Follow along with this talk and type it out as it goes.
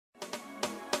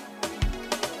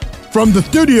From the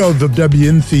studios of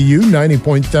WNCU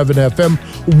 90.7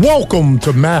 FM, welcome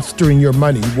to Mastering Your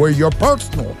Money, where your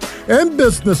personal and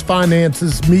business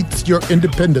finances meets your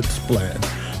independence plan.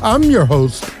 I'm your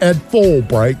host, Ed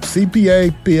Fulbright,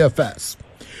 CPA, PFS.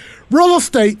 Real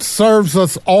estate serves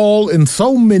us all in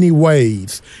so many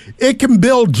ways. It can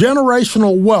build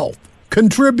generational wealth,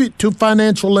 contribute to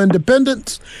financial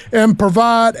independence, and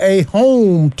provide a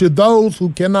home to those who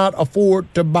cannot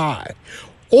afford to buy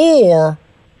or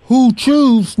who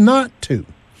choose not to.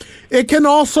 It can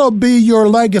also be your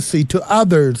legacy to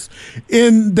others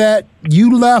in that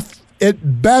you left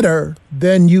it better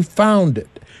than you found it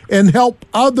and help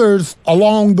others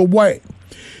along the way.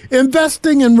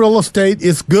 Investing in real estate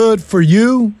is good for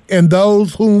you and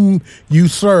those whom you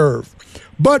serve.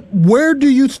 But where do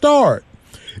you start?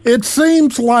 It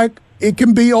seems like it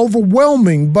can be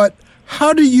overwhelming, but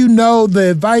how do you know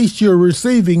the advice you're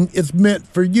receiving is meant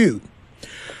for you?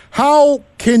 How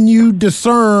can you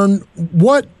discern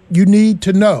what you need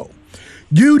to know?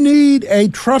 You need a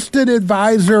trusted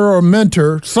advisor or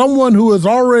mentor, someone who has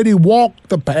already walked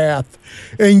the path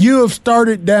and you have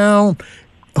started down,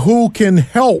 who can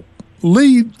help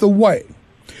lead the way.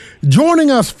 Joining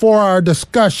us for our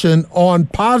discussion on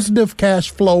positive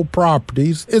cash flow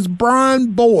properties is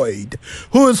Brian Boyd,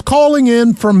 who is calling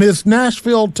in from his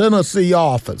Nashville, Tennessee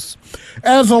office.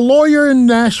 As a lawyer in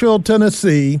Nashville,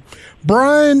 Tennessee,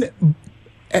 Brian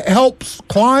helps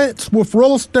clients with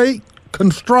real estate,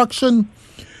 construction,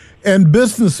 and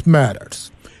business matters.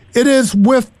 It is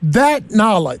with that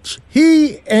knowledge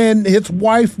he and his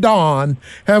wife, Dawn,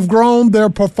 have grown their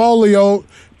portfolio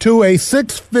to a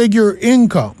six-figure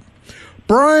income.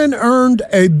 Brian earned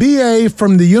a BA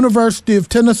from the University of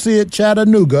Tennessee at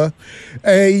Chattanooga,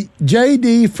 a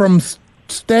JD from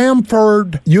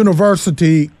Stanford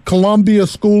University, Columbia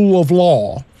School of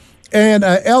Law, and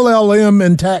a LLM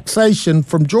in taxation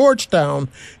from Georgetown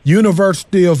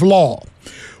University of Law.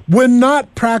 When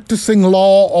not practicing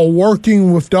law or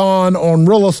working with Dawn on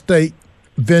real estate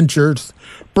ventures,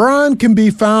 Brian can be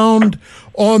found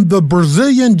on the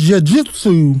Brazilian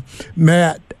Jiu-Jitsu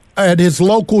mat at his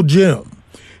local gym.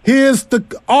 He is the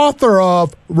author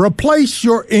of Replace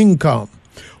Your Income.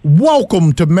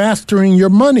 Welcome to Mastering Your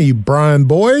Money, Brian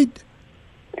Boyd.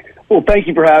 Well, thank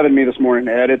you for having me this morning,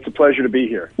 Ed. It's a pleasure to be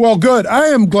here. Well, good. I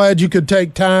am glad you could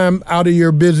take time out of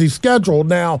your busy schedule.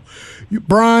 Now,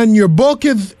 Brian, your book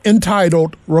is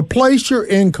entitled Replace Your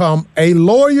Income, A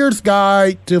Lawyer's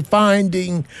Guide to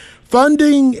Finding,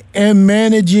 Funding, and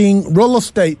Managing Real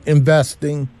Estate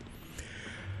Investing.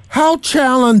 How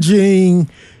challenging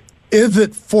is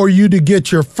it for you to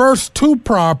get your first two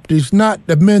properties, not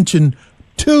to mention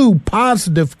two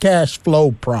positive cash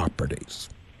flow properties?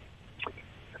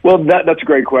 Well, that's a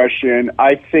great question.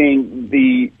 I think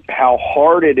how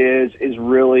hard it is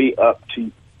really up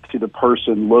to the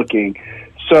person looking.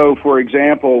 So, for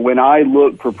example, when I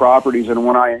look for properties and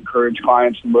when I encourage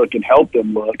clients to look and help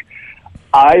them look,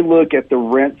 I look at the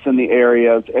rents in the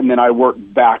areas and then I work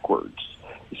backwards.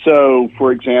 So,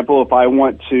 for example, if I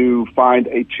want to find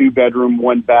a two-bedroom,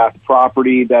 one-bath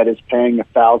property that is paying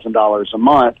 $1,000 a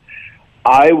month,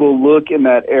 I will look in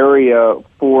that area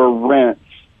for rents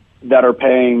that are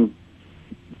paying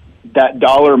that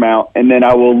dollar amount, and then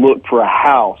I will look for a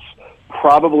house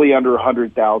probably under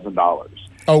 $100,000.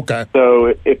 Okay.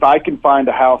 So if I can find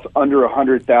a house under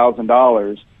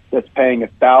 $100,000 that's paying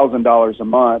 $1,000 a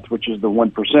month, which is the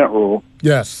 1% rule.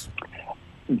 Yes.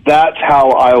 That's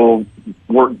how I will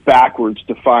work backwards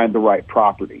to find the right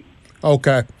property.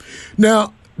 Okay.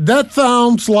 Now, that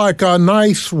sounds like a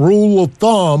nice rule of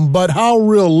thumb, but how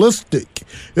realistic,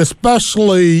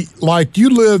 especially like you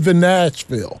live in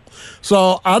Nashville.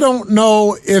 So I don't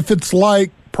know if it's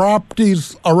like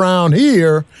properties around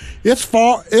here. It's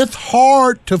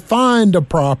hard to find a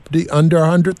property under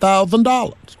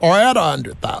 $100,000 or at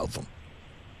 $100,000.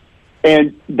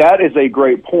 And that is a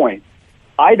great point.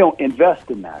 I don't invest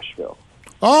in Nashville.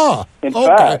 In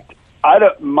fact,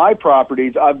 my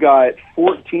properties, I've got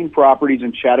 14 properties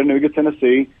in Chattanooga,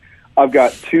 Tennessee. I've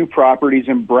got 2 properties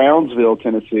in Brownsville,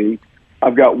 Tennessee.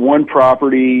 I've got 1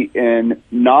 property in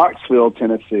Knoxville,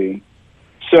 Tennessee.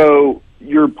 So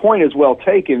your point is well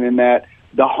taken in that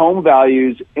the home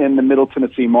values in the Middle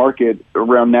Tennessee market,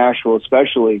 around Nashville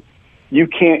especially, you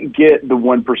can't get the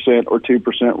 1% or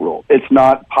 2% rule. It's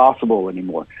not possible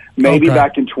anymore. Maybe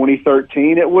back in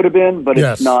 2013 it would have been, but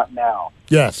it's not now.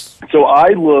 Yes. So I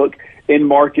look in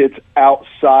markets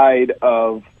outside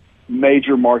of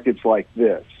major markets like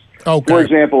this. Okay. For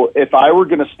example, if I were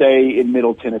going to stay in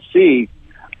Middle Tennessee,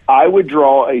 I would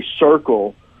draw a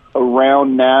circle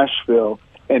around Nashville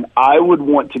and I would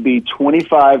want to be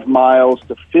 25 miles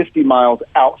to 50 miles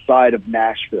outside of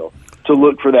Nashville to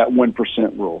look for that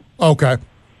 1% rule. Okay.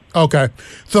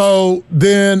 So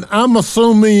then I'm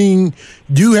assuming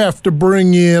you have to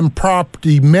bring in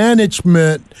property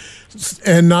management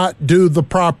and not do the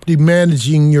property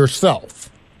managing yourself.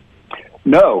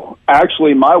 No,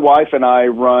 actually, my wife and I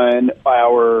run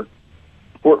our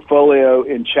portfolio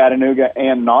in Chattanooga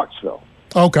and Knoxville.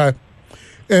 Okay.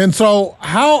 And so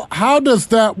how does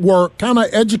that work? Kind of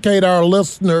educate our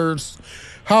listeners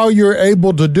how you're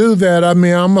able to do that. I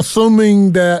mean, I'm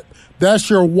assuming that that's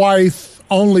your wife's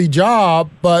only job,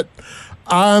 but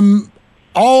I'm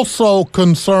also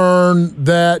concerned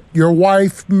that your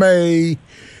wife may,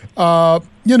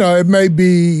 it may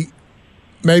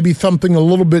be something a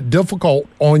little bit difficult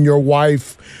on your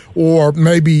wife, or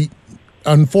maybe,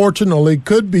 unfortunately,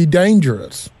 could be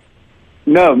dangerous.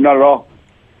 No, not at all.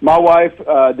 My wife,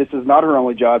 this is not her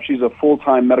only job. She's a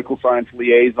full-time medical science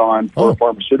liaison for a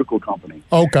pharmaceutical company.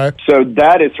 Okay. So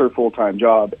that is her full-time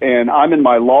job. And I'm in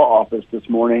my law office this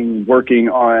morning working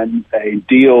on a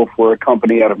deal for a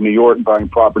company out of New York buying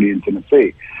property in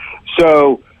Tennessee.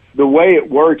 So the way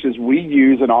it works is we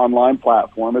use an online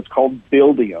platform. It's called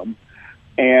Buildium.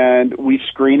 And we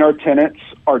screen our tenants.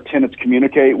 Our tenants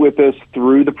communicate with us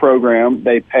through the program.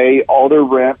 They pay all their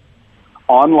rent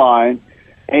online.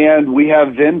 And we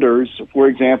have vendors. For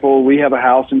example, we have a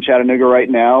house in Chattanooga right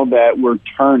now that we're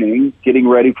turning, getting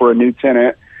ready for a new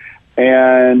tenant.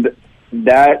 And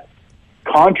that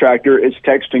contractor is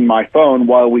texting my phone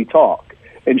while we talk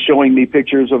and showing me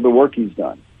pictures of the work he's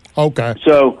done. Okay.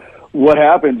 So what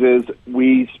happens is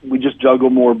we just juggle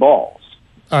more balls.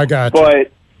 I got you.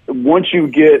 But once you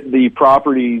get the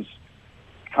properties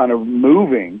kind of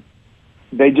moving,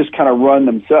 they just kind of run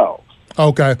themselves.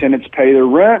 Okay. Tenants pay their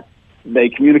rent. They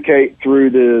communicate through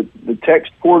the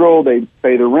text portal. They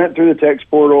pay the rent through the text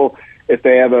portal. If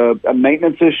they have a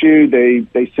maintenance issue,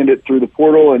 they send it through the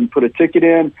portal and put a ticket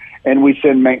in, and we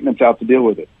send maintenance out to deal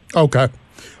with it. Okay.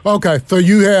 So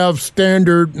you have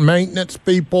standard maintenance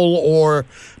people, or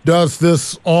does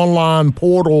this online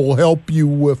portal help you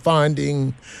with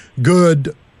finding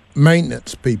good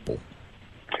maintenance people?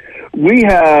 We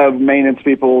have maintenance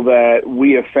people that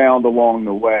we have found along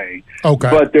the way. Okay.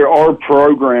 But there are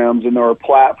programs and there are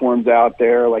platforms out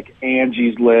there like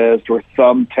Angie's List or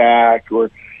Thumbtack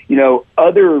or,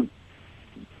 other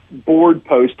board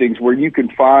postings where you can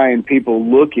find people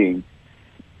looking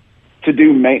to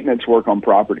do maintenance work on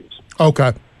properties.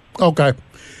 Okay.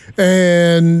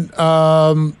 And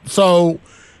so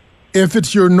if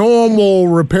it's your normal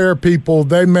repair people,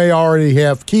 they may already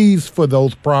have keys for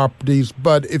those properties.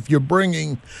 But if you're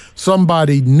bringing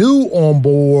somebody new on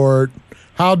board,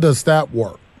 how does that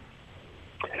work?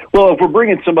 Well, if we're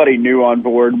bringing somebody new on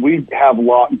board, we have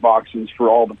lock boxes for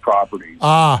all the properties.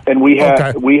 And we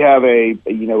have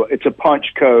it's a punch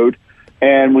code,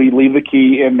 and we leave the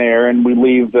key in there, and we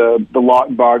leave the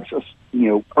lock box,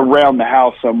 around the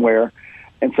house somewhere,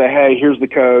 and say, hey, here's the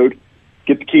code.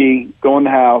 Get the key, go in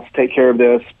the house, take care of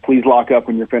this. Please lock up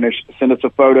when you're finished. Send us a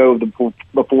photo of the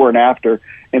before and after,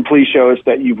 and please show us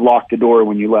that you've locked the door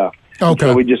when you left. Okay.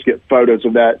 So we just get photos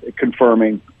of that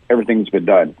confirming everything's been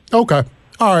done. Okay.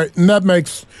 All right. And that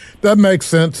makes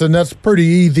sense, and that's pretty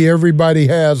easy. Everybody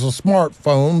has a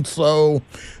smartphone, so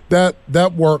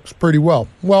that works pretty well.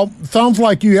 Well, sounds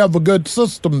like you have a good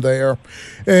system there,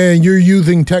 and you're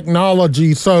using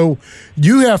technology. So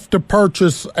you have to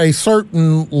purchase a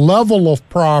certain level of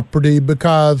property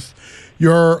because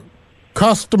your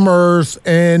customers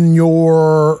and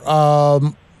your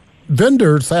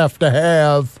vendors have to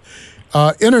have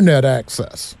internet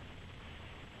access.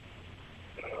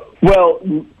 Well,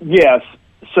 yes.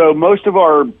 So most of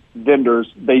our vendors,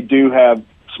 they do have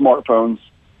smartphones.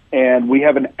 And we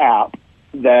have an app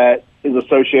that is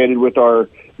associated with our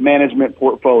management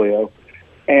portfolio.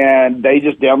 And they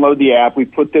just download the app. We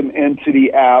put them into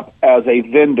the app as a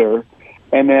vendor,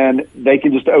 and then they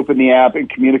can just open the app and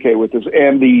communicate with us.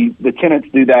 And the tenants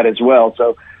do that as well.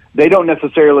 So they don't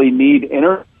necessarily need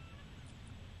internet.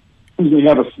 If they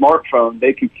have a smartphone,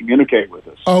 they can communicate with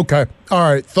us. Okay. All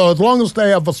right. So as long as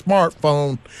they have a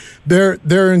smartphone,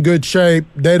 they're in good shape.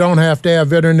 They don't have to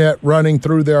have internet running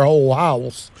through their whole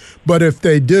house. But if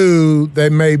they do, they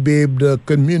may be able to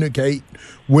communicate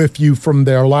with you from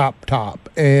their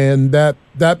laptop. And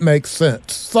that makes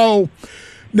sense. So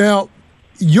now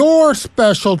your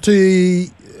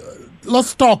specialty,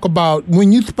 let's talk about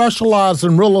when you specialize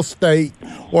in real estate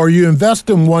or you invest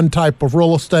in one type of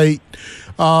real estate,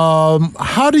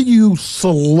 how do you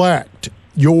select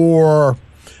your,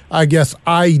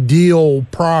 ideal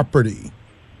property?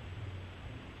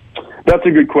 That's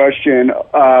a good question.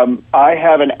 I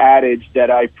have an adage that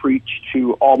I preach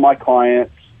to all my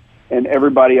clients and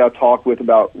everybody I talk with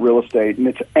about real estate, and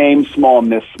it's aim small,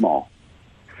 miss small.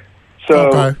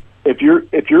 So if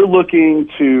you're looking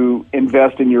to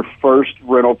invest in your first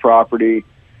rental property,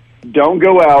 don't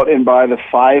go out and buy the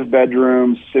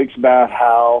 5-bedroom, 6-bath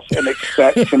house and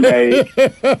expect to make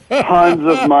tons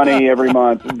of money every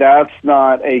month. That's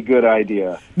not a good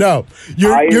idea. No,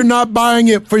 you're not buying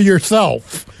it for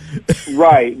yourself.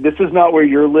 Right. This is not where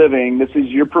you're living.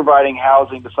 You're providing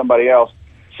housing to somebody else.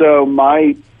 So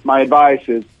my advice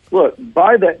is, look,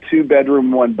 buy that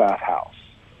 2-bedroom, 1-bath house.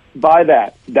 Buy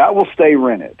that. That will stay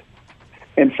rented.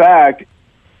 In fact,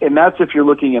 and that's if you're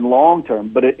looking in long term,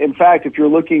 but in fact, if you're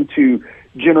looking to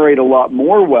generate a lot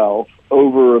more wealth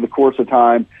over the course of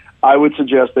time, I would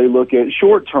suggest they look at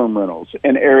short-term rentals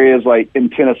in areas like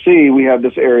in Tennessee. We have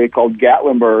this area called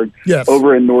Gatlinburg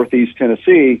over in northeast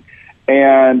Tennessee,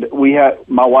 and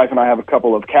my wife and I have a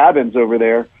couple of cabins over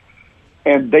there,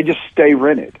 and they just stay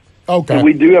rented. Okay. And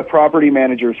we do have property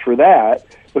managers for that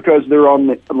because they're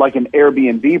on like an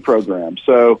Airbnb program,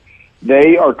 so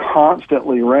they are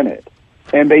constantly rented.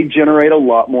 And they generate a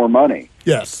lot more money.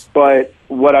 Yes. But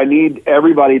what I need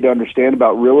everybody to understand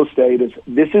about real estate is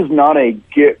this is not a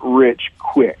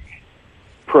get-rich-quick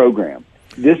program.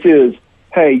 This is,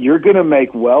 hey, you're going to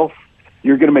make wealth.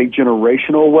 You're going to make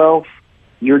generational wealth.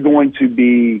 You're going to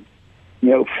be,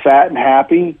 fat and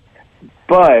happy.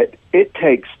 But it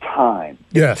takes time.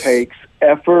 Yes. It takes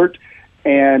effort,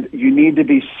 and you need to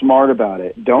be smart about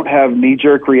it. Don't have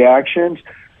knee-jerk reactions.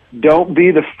 Don't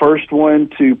be the first one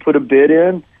to put a bid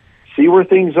in. See where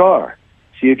things are.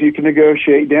 See if you can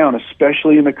negotiate down,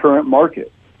 especially in the current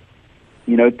market.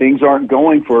 Things aren't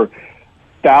going for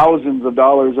thousands of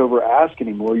dollars over ask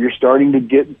anymore. You're starting to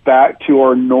get back to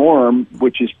our norm,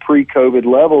 which is pre-COVID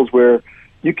levels, where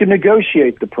you can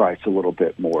negotiate the price a little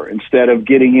bit more instead of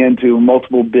getting into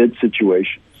multiple bid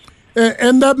situations.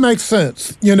 And that makes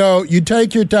sense. You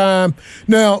take your time.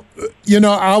 Now,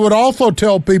 I would also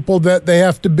tell people that they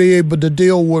have to be able to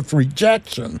deal with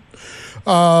rejection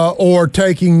or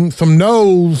taking some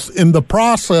no's in the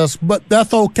process, but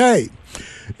that's okay.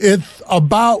 It's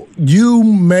about you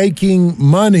making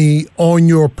money on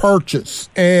your purchase.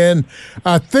 And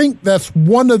I think that's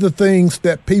one of the things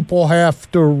that people have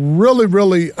to really,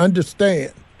 really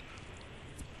understand.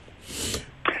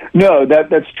 No,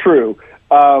 that's true.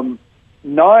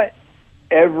 Not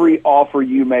every offer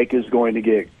you make is going to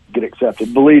get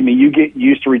accepted. Believe me, you get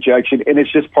used to rejection, and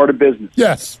it's just part of business.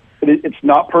 Yes. It's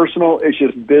not personal. It's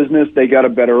just business. They got a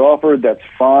better offer. That's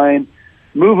fine.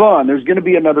 Move on. There's going to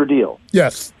be another deal.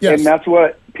 Yes. And that's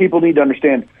what people need to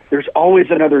understand. There's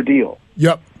always another deal.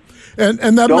 Yep. And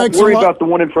that Don't makes worry about the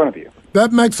one in front of you.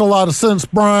 That makes a lot of sense,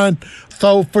 Brian.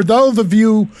 So for those of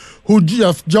you who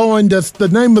just joined us, the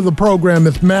name of the program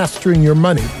is Mastering Your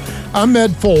Money. I'm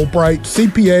Ed Fulbright,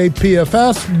 CPA,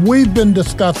 PFS. We've been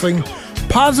discussing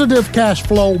positive cash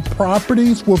flow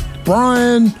properties with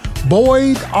Brian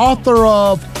Boyd, author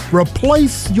of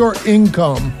Replace Your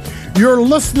Income. You're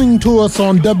listening to us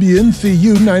on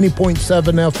WNCU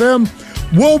 90.7 FM.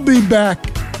 We'll be back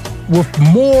with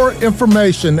more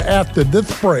information after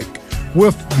this break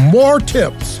with more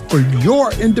tips for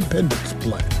your independence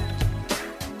plan.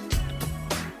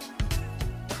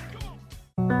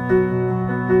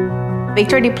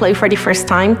 Victor deployed for the first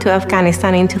time to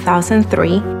Afghanistan in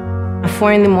 2003. At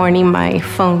 4 a.m, my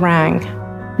phone rang.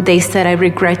 They said, "I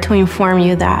regret to inform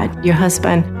you that your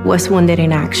husband was wounded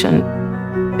in action."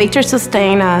 Victor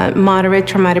sustained a moderate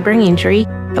traumatic brain injury.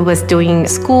 I was doing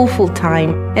school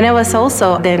full-time, and I was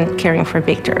also then caring for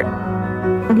Victor.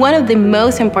 One of the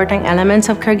most important elements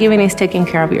of caregiving is taking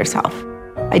care of yourself.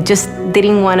 I just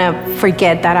didn't want to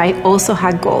forget that I also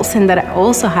had goals and that I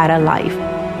also had a life.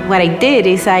 What I did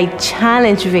is I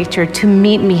challenged Victor to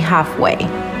meet me halfway.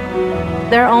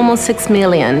 There are almost 6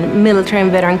 million military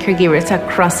and veteran caregivers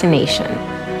across the nation.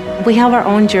 We have our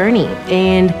own journey,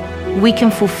 and we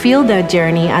can fulfill that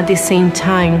journey at the same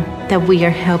time that we are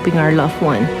helping our loved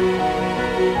one.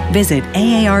 Visit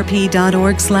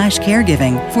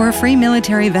aarp.org/caregiving for a free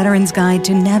military veterans guide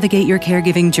to navigate your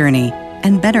caregiving journey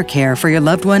and better care for your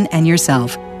loved one and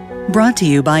yourself. Brought to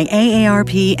you by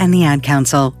AARP and the Ad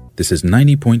Council. This is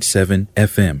 90.7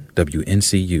 FM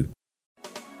WNCU.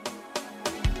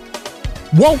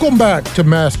 Welcome back to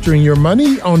Mastering Your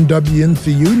Money on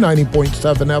WNCU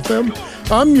 90.7 FM.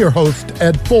 I'm your host,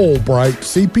 Ed Fulbright,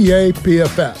 CPA,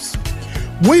 PFS.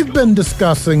 We've been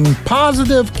discussing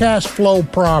positive cash flow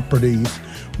properties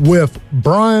with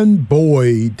Brian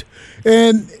Boyd,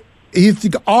 and he's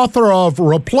the author of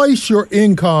Replace Your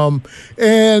Income,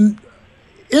 and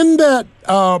in that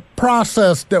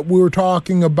process that we were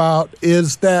talking about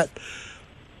is that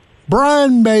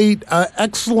Brian made an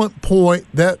excellent point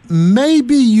that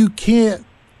maybe you can't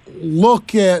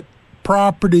look at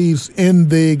properties in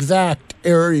the exact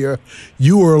area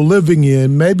you are living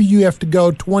in. Maybe you have to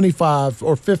go 25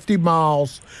 or 50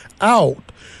 miles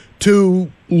out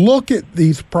to look at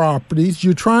these properties.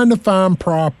 You're trying to find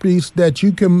properties that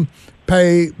you can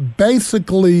pay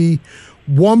basically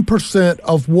 1%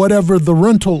 of whatever the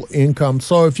rental income.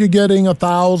 So if you're getting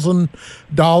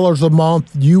 $1,000 a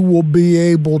month, you will be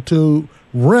able to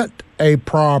rent a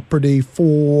property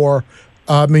for,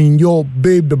 you'll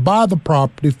be able to buy the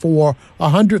property for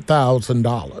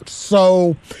 $100,000.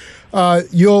 So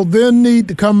you'll then need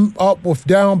to come up with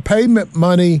down payment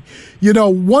money.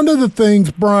 One of the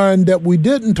things, Brian, that we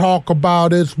didn't talk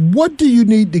about is what do you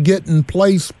need to get in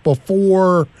place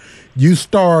before you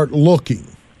start looking?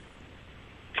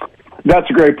 That's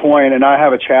a great point, and I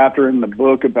have a chapter in the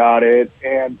book about it,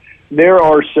 and there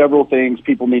are several things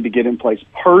people need to get in place.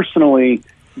 Personally,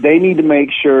 they need to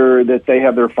make sure that they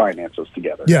have their finances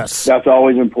together. Yes. That's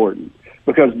always important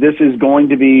because this is going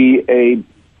to be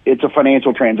it's a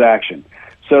financial transaction.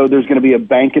 So there's going to be a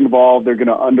bank involved. They're going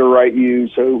to underwrite you.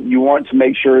 So you want to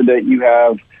make sure that you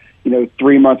have,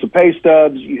 3 months of pay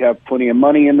stubs, you have plenty of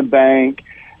money in the bank.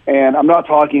 And I'm not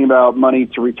talking about money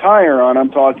to retire on.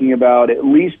 I'm talking about at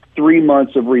least 3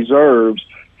 months of reserves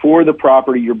for the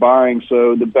property you're buying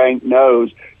so the bank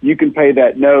knows you can pay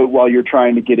that note while you're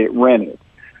trying to get it rented.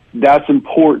 That's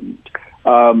important.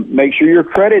 Make sure your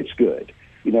credit's good.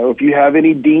 If you have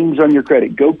any dings on your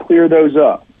credit, go clear those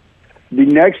up. The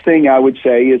next thing I would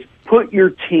say is put your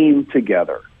team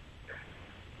together.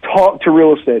 Talk to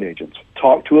real estate agents.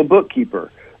 Talk to a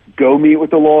bookkeeper. Go meet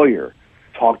with a lawyer.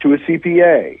 Talk to a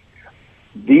CPA.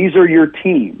 These are your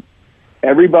team.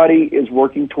 Everybody is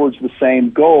working towards the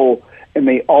same goal, and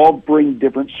they all bring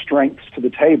different strengths to the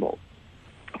table.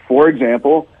 For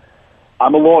example,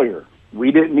 I'm a lawyer.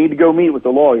 We didn't need to go meet with a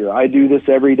lawyer. I do this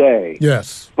every day.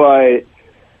 Yes. But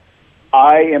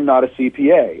I am not a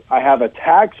CPA. I have a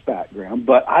tax background,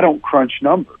 but I don't crunch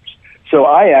numbers. So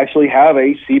I actually have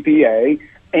a CPA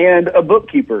and a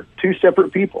bookkeeper, two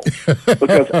separate people,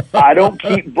 because I don't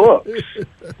keep books.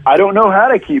 I don't know how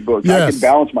to keep books. Yes. I can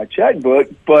balance my checkbook,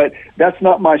 but that's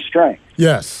not my strength.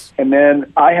 Yes. And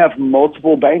then I have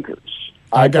multiple bankers.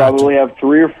 I probably have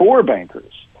 3 or 4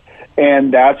 bankers.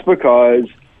 And that's because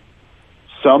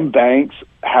some banks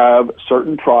have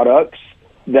certain products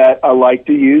that I like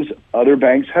to use. Other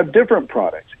banks have different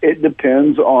products. It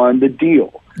depends on the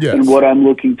deal and what I'm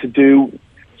looking to do.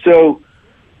 So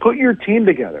put your team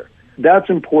together. That's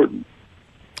important.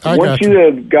 Once you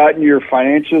have gotten your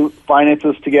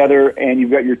finances together and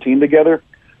you've got your team together,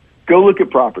 go look at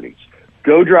properties.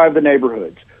 Go drive the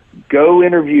neighborhoods. Go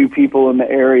interview people in the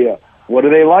area. What do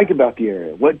they like about the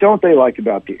area? What don't they like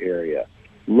about the area?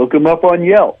 Look them up on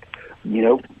Yelp.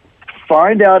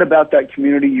 Find out about that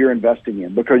community you're investing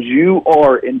in, because you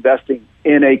are investing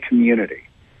in a community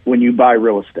when you buy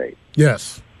real estate.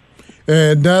 Yes.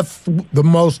 And that's the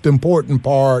most important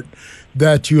part,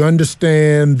 that you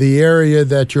understand the area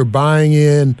that you're buying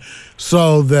in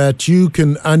so that you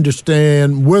can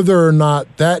understand whether or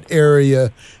not that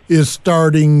area is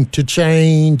starting to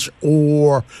change,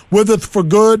 or whether it's for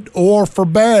good or for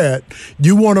bad.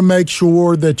 You want to make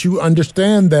sure that you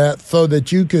understand that so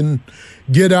that you can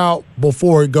get out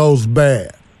before it goes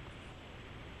bad.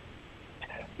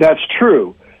 That's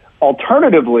true.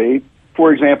 Alternatively,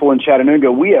 for example, in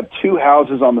Chattanooga, we have 2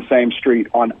 houses on the same street,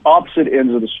 on opposite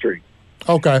ends of the street.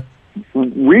 Okay.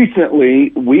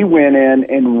 Recently, we went in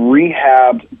and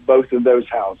rehabbed both of those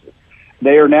houses.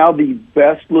 They are now the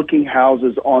best-looking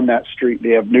houses on that street.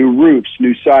 They have new roofs,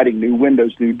 new siding, new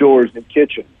windows, new doors, new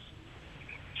kitchens.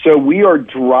 So we are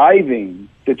driving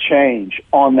the change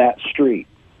on that street.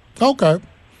 Okay,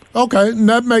 and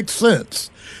that makes sense,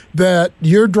 that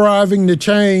you're driving the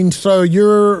change, so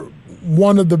you're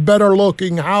one of the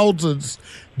better-looking houses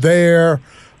there.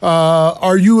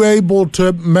 Are you able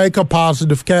to make a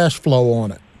positive cash flow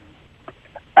on it?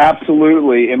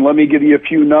 Absolutely, and let me give you a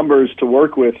few numbers to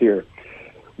work with here.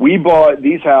 We bought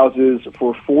these houses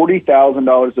for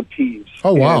 $40,000 a piece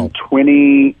in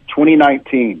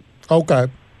 2019. Okay.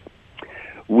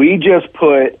 We just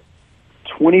put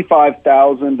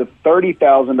 $25,000 to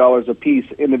 $30,000 a piece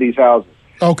into these houses.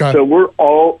 Okay. So we're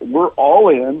all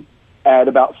in at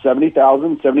about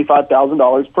 $70,000,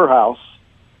 $75,000 per house.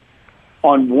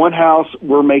 On one house,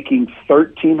 we're making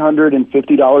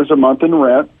 $1,350 a month in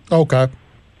rent. Okay.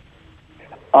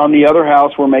 On the other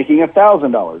house, we're making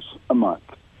 $1,000 a month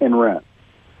in rent.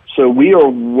 So we are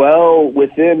well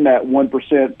within that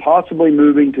 1%, possibly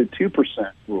moving to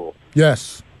 2% rule.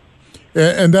 Yes,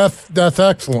 and that's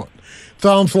excellent.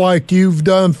 Sounds like you've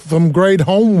done some great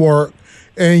homework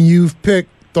and you've picked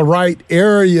the right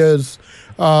areas,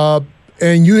 and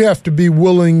you have to be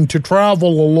willing to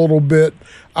travel a little bit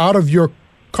out of your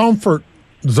comfort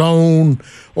zone,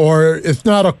 or it's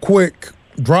not a quick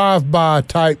drive-by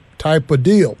type of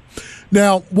deal.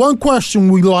 Now, one question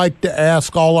we like to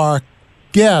ask all our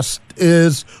guests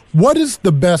is, what is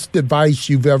the best advice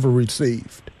you've ever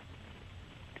received?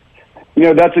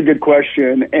 That's a good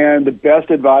question. And the best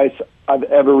advice I've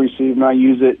ever received, and I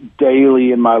use it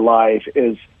daily in my life,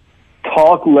 is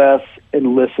talk less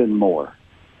and listen more.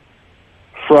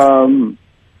 From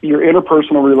your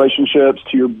interpersonal relationships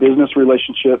to your business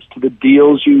relationships to the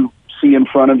deals you see in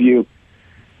front of you,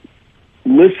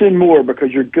 listen more,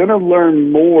 because you're going to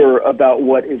learn more about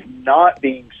what is not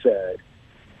being said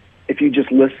if you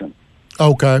just listen.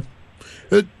 Okay.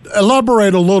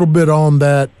 Elaborate a little bit on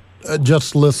that,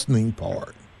 just listening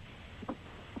part.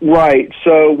 Right.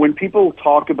 So when people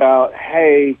talk about,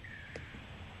 hey,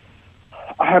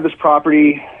 I have this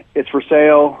property, it's for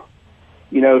sale,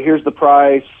 here's the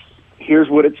price, here's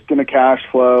what it's going to cash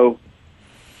flow,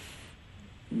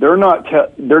 they're not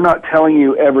telling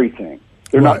you everything.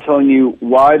 They're not telling you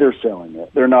why they're selling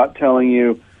it. They're not telling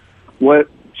you what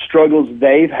struggles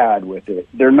they've had with it.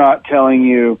 They're not telling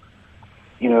you,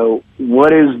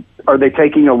 are they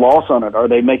taking a loss on it? Are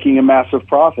they making a massive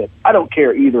profit? I don't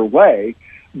care either way,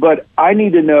 but I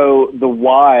need to know the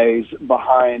whys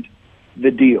behind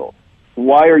the deal.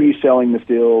 Why are you selling this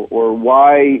deal? Or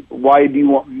why do you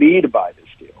want me to buy this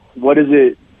deal? What is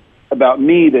it about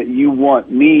me that you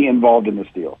want me involved in this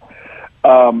deal?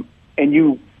 And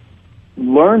you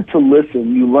learn to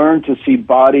listen. You learn to see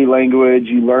body language.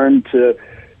 You learn to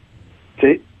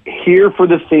hear for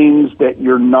the things that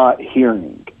you're not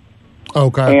hearing.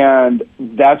 Okay. And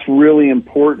that's really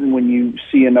important when you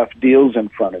see enough deals in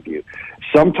front of you.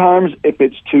 Sometimes if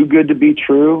it's too good to be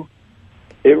true,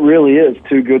 it really is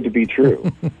too good to be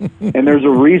true. And there's a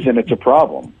reason it's a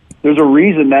problem. There's a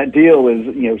reason that deal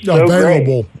is, so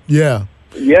available. Great. Yeah.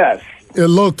 Yes. It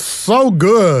looks so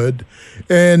good.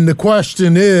 And the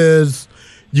question is,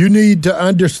 you need to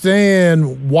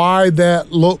understand why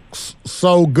that looks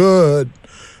so good,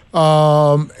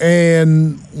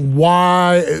 and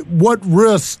what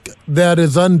risk that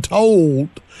is untold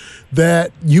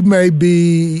that you may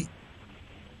be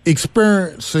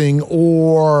experiencing,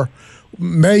 or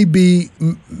may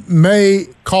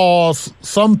cause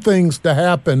some things to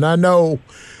happen. I know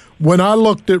when I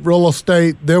looked at real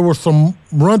estate, there were some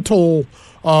room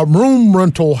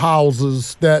rental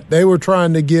houses that they were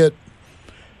trying to get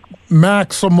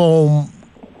maximum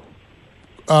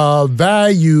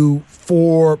value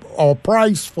for, or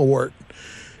price for it,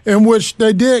 in which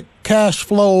they did cash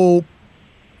flow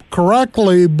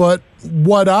correctly. But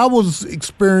what I was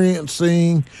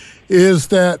experiencing is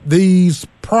that these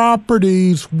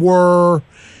properties were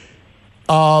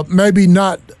maybe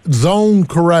not zoned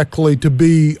correctly to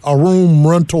be a room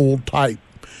rental type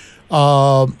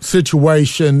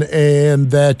situation,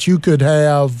 and that you could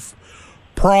have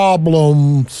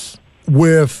problems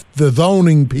with the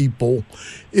zoning people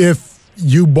if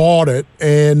you bought it.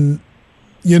 And,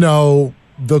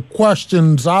 the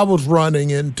questions I was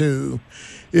running into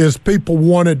is people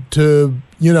wanted to,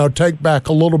 take back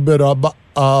a little bit of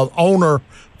owner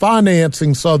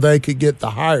financing so they could get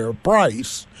the higher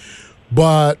price.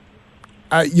 But,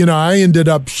 I ended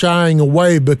up shying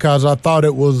away because I thought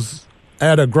it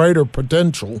had a greater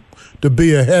potential to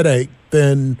be a headache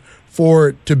than for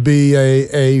it to be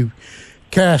a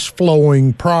cash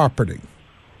flowing property.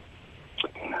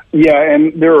 Yeah,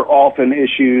 and there are often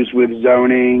issues with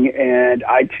zoning, and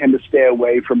I tend to stay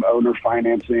away from owner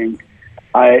financing.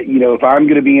 If I'm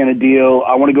going to be in a deal,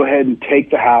 I want to go ahead and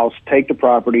take the house, take the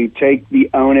property, take the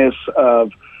onus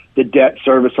of the debt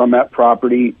service on that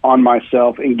property on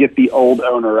myself, and get the old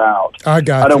owner out. I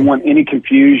don't want any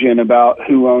confusion about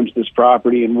who owns this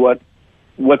property and what's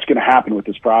going to happen with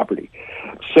this property.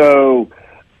 So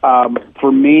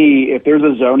for me, if there's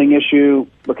a zoning issue,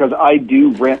 because I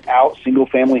do rent out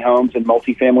single-family homes and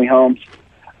multifamily homes,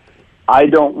 I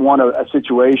don't want a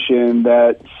situation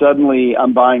that suddenly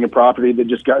I'm buying a property that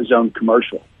just got zoned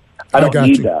commercial. I don't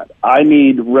need that. I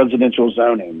need residential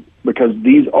zoning, because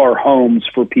these are homes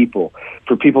for people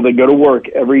that go to work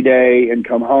every day and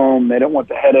come home. They don't want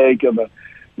the headache of a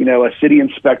city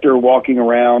inspector walking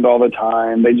around all the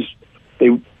time.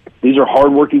 These are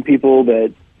hardworking people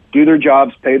that do their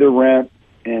jobs, pay their rent,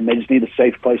 and they just need a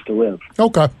safe place to live.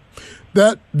 Okay.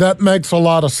 That makes a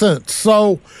lot of sense.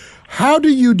 So How do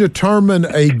you determine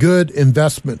a good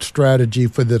investment strategy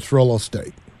for this real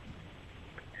estate?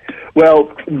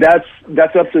 Well,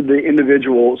 that's up to the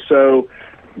individual. So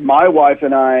my wife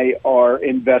and I are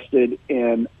invested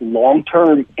in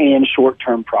long-term and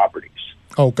short-term properties.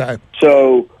 Okay.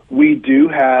 So we do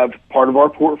have part of our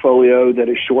portfolio that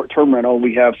is short-term rental.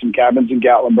 We have some cabins in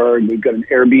Gatlinburg. We've got an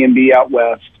Airbnb out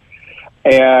west.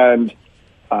 And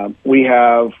we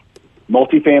have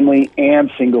multifamily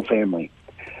and single-family.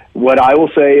 What I will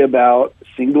say about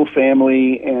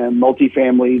single-family and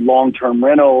multifamily long-term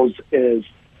rentals is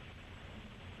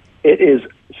it is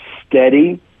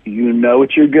steady. You know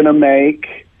what you're going to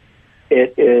make.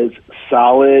 It is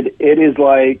solid. It is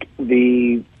like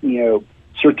the,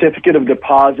 certificate of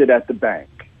deposit at the bank.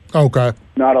 Okay.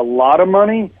 Not a lot of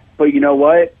money, but you know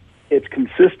what? It's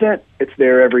consistent. It's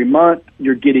there every month.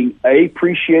 You're getting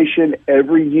appreciation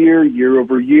every year, year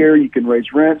over year. You can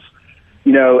raise rents,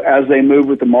 as they move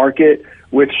with the market.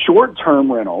 With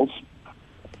short-term rentals,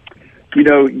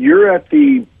 you're at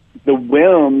the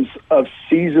whims of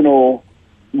seasonal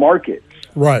markets.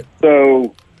 Right.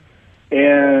 So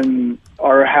in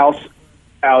our house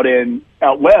out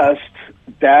west,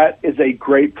 that is a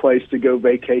great place to go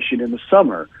vacation in the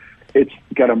summer. It's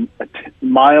got a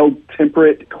mild,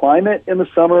 temperate climate in the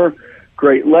summer,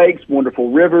 great lakes,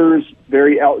 wonderful rivers,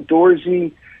 very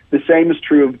outdoorsy. The same is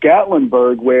true of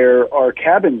Gatlinburg, where our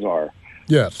cabins are.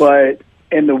 Yes. But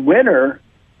in the winter,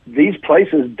 these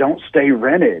places don't stay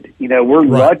rented. We're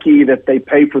lucky that they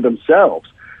pay for themselves.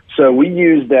 So we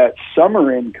use that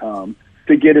summer income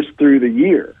to get us through the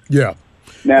year. Yeah.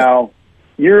 Now,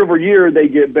 year over year, they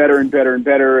get better and better and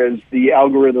better as the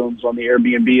algorithms on the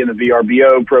Airbnb and the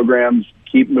VRBO programs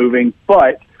keep moving.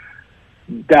 But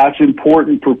that's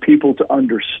important for people to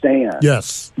understand.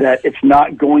 Yes. That it's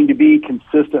not going to be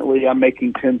consistently, I'm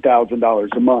making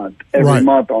 $10,000 a month every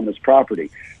month on this property.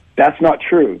 That's not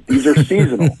true. These are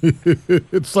seasonal.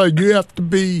 It's like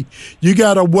you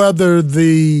got to weather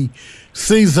the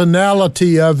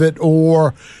seasonality of it,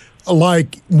 or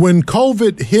like when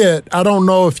COVID hit, I don't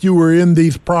know if you were in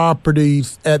these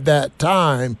properties at that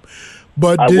time,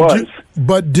 but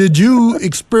did you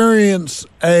experience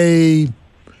I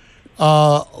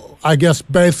guess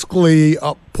basically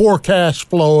a poor cash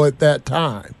flow at that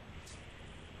time?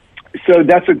 So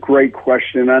that's a great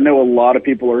question. I know a lot of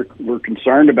people were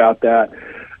concerned about that.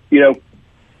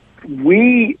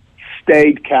 We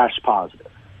stayed cash positive.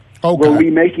 Okay. Were we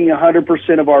making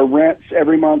 100% of our rents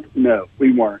every month? No,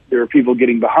 we weren't. There were people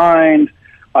getting behind.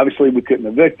 Obviously, we couldn't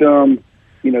evict them.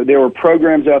 There were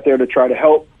programs out there to try to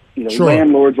help, Sure.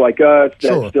 landlords like us that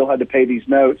Sure. still had to pay these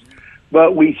notes.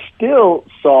 But we still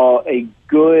saw a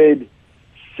good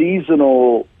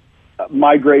seasonal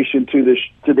migration to the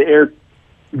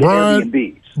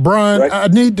Airbnbs. Brian, right? I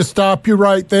need to stop you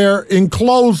right there. In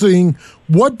closing,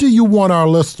 what do you want our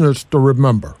listeners to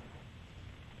remember?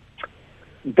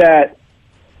 That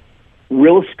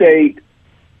real estate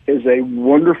is a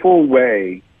wonderful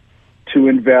way to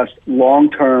invest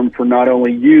long-term for not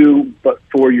only you, but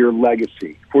for your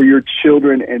legacy, for your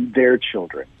children and their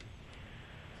children.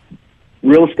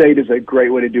 Real estate is a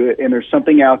great way to do it, and there's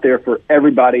something out there for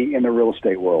everybody in the real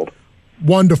estate world.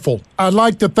 Wonderful. I'd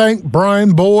like to thank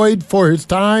Brian Boyd for his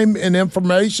time and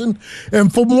information.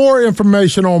 And for more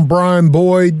information on Brian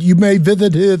Boyd, you may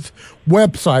visit his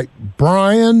website,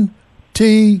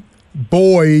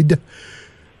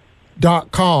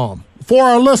 BrianTBoyd.com. For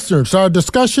our listeners, our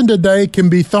discussion today can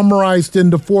be summarized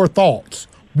into 4 thoughts.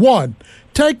 1,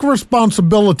 take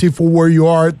responsibility for where you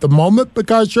are at the moment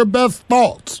because your best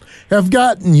thoughts have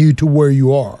gotten you to where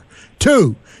you are.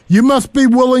 2, you must be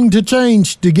willing to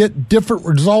change to get different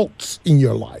results in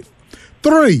your life.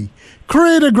 3,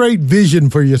 create a great vision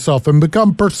for yourself and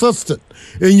become persistent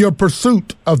in your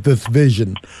pursuit of this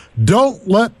vision. Don't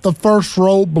let the first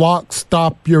roadblock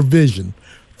stop your vision.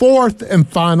 4th and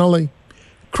finally,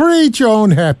 create your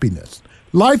own happiness.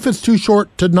 Life is too short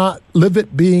to not live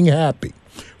it being happy.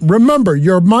 Remember,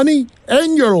 your money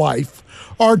and your life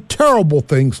are terrible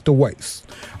things to waste.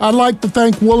 I'd like to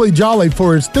thank Willie Jolly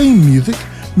for his theme music.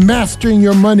 Mastering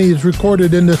Your Money is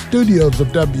recorded in the studios of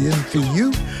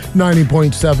WNCU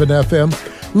 90.7 FM.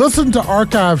 Listen to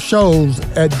archive shows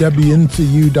at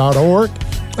WNCU.org.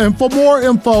 And for more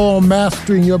info on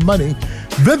Mastering Your Money,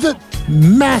 visit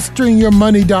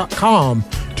masteringyourmoney.com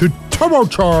to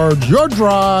turbocharge your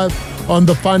drive on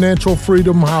the Financial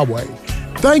Freedom Highway.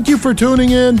 Thank you for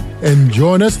tuning in and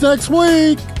join us next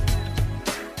week.